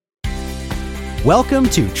Welcome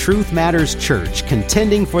to Truth Matters Church,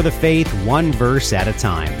 contending for the faith one verse at a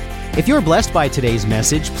time. If you're blessed by today's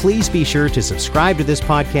message, please be sure to subscribe to this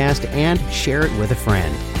podcast and share it with a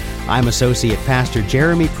friend. I'm Associate Pastor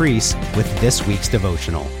Jeremy Priest with this week's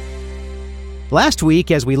devotional. Last week,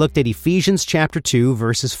 as we looked at Ephesians chapter 2,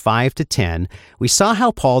 verses 5 to 10, we saw how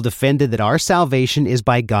Paul defended that our salvation is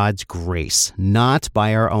by God's grace, not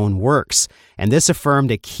by our own works, and this affirmed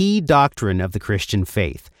a key doctrine of the Christian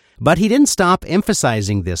faith. But he didn't stop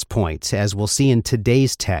emphasizing this point, as we'll see in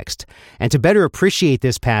today's text. And to better appreciate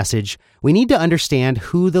this passage, we need to understand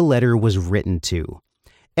who the letter was written to.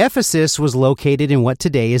 Ephesus was located in what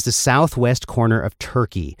today is the southwest corner of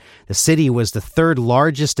Turkey. The city was the third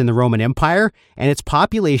largest in the Roman Empire, and its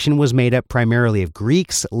population was made up primarily of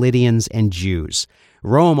Greeks, Lydians, and Jews.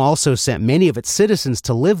 Rome also sent many of its citizens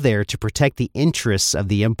to live there to protect the interests of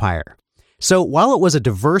the empire. So while it was a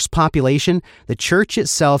diverse population, the church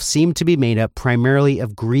itself seemed to be made up primarily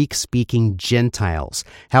of Greek-speaking Gentiles.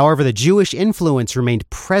 However, the Jewish influence remained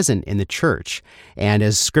present in the church. And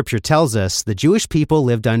as Scripture tells us, the Jewish people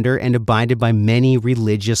lived under and abided by many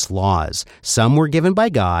religious laws. Some were given by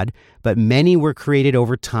God, but many were created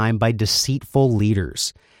over time by deceitful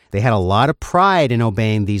leaders. They had a lot of pride in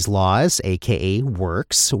obeying these laws, aka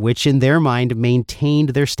works, which in their mind maintained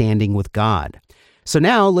their standing with God. So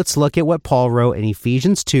now let's look at what Paul wrote in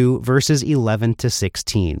Ephesians 2, verses 11 to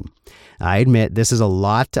 16. I admit this is a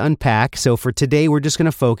lot to unpack, so for today we're just going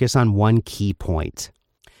to focus on one key point.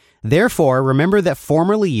 Therefore, remember that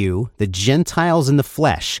formerly you, the Gentiles in the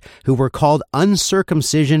flesh, who were called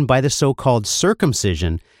uncircumcision by the so-called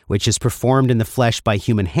circumcision, which is performed in the flesh by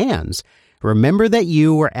human hands, remember that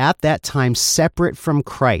you were at that time separate from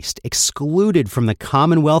Christ, excluded from the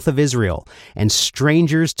commonwealth of Israel, and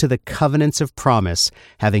strangers to the covenants of promise,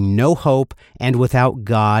 having no hope and without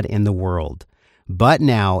God in the world. But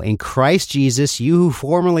now, in Christ Jesus, you who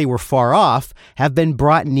formerly were far off have been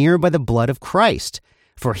brought near by the blood of Christ.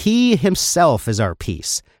 For he himself is our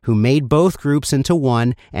peace, who made both groups into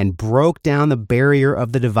one and broke down the barrier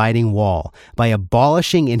of the dividing wall by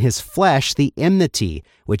abolishing in his flesh the enmity,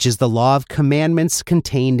 which is the law of commandments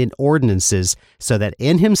contained in ordinances, so that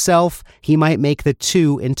in himself he might make the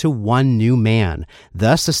two into one new man,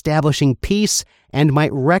 thus establishing peace, and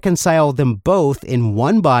might reconcile them both in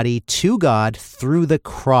one body to God through the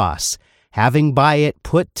cross, having by it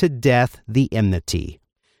put to death the enmity.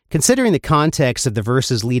 Considering the context of the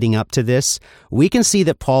verses leading up to this, we can see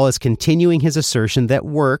that Paul is continuing his assertion that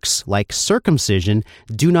works, like circumcision,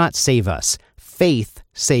 do not save us. Faith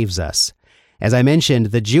saves us. As I mentioned,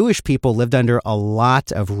 the Jewish people lived under a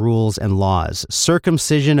lot of rules and laws.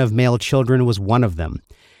 Circumcision of male children was one of them.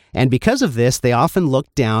 And because of this, they often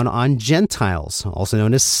looked down on Gentiles, also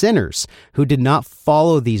known as sinners, who did not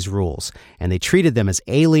follow these rules, and they treated them as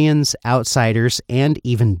aliens, outsiders, and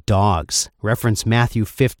even dogs. Reference Matthew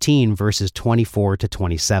 15, verses 24 to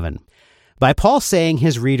 27. By Paul saying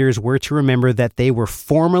his readers were to remember that they were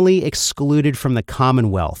formerly excluded from the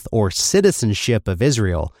commonwealth, or citizenship of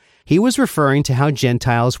Israel, he was referring to how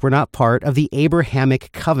Gentiles were not part of the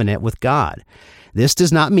Abrahamic covenant with God. This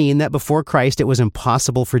does not mean that before Christ it was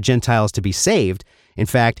impossible for Gentiles to be saved. In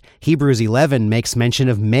fact, Hebrews 11 makes mention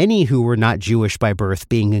of many who were not Jewish by birth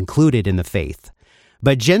being included in the faith.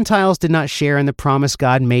 But Gentiles did not share in the promise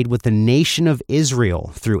God made with the nation of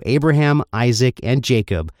Israel through Abraham, Isaac, and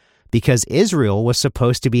Jacob, because Israel was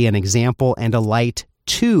supposed to be an example and a light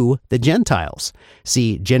to the Gentiles.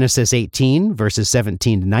 See Genesis 18, verses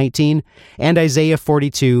 17 to 19, and Isaiah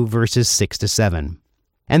 42, verses 6 to 7.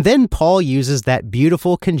 And then Paul uses that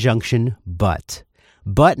beautiful conjunction, but.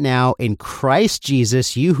 But now in Christ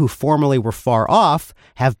Jesus, you who formerly were far off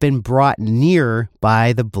have been brought near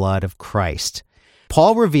by the blood of Christ.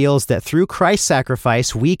 Paul reveals that through Christ's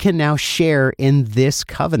sacrifice, we can now share in this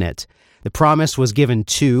covenant. The promise was given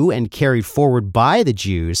to and carried forward by the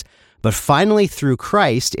Jews, but finally through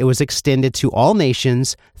Christ, it was extended to all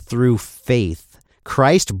nations through faith.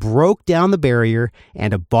 Christ broke down the barrier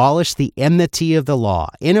and abolished the enmity of the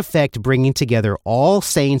law, in effect bringing together all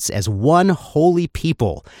saints as one holy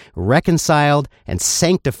people, reconciled and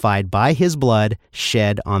sanctified by his blood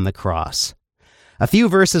shed on the cross. A few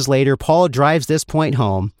verses later, Paul drives this point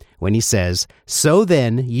home when he says, "So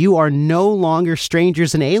then, you are no longer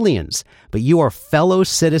strangers and aliens, but you are fellow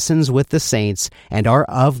citizens with the saints and are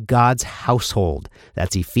of God's household."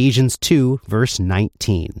 That's Ephesians 2, verse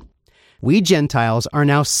 19. We Gentiles are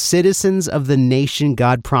now citizens of the nation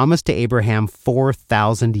God promised to Abraham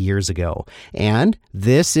 4,000 years ago. And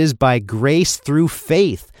this is by grace through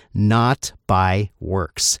faith, not by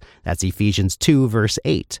works. That's Ephesians 2, verse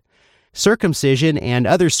 8. Circumcision and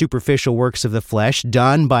other superficial works of the flesh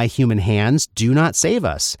done by human hands do not save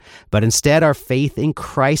us, but instead our faith in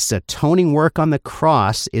Christ's atoning work on the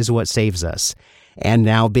cross is what saves us. And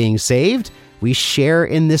now being saved, we share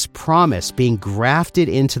in this promise, being grafted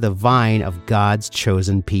into the vine of God's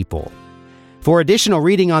chosen people. For additional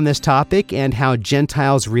reading on this topic and how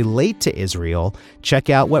Gentiles relate to Israel, check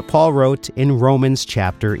out what Paul wrote in Romans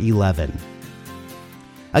chapter 11.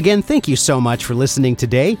 Again, thank you so much for listening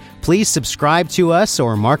today. Please subscribe to us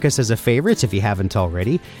or mark us as a favorite if you haven't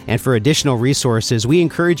already. And for additional resources, we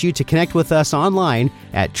encourage you to connect with us online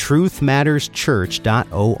at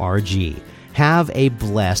truthmatterschurch.org. Have a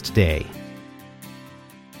blessed day.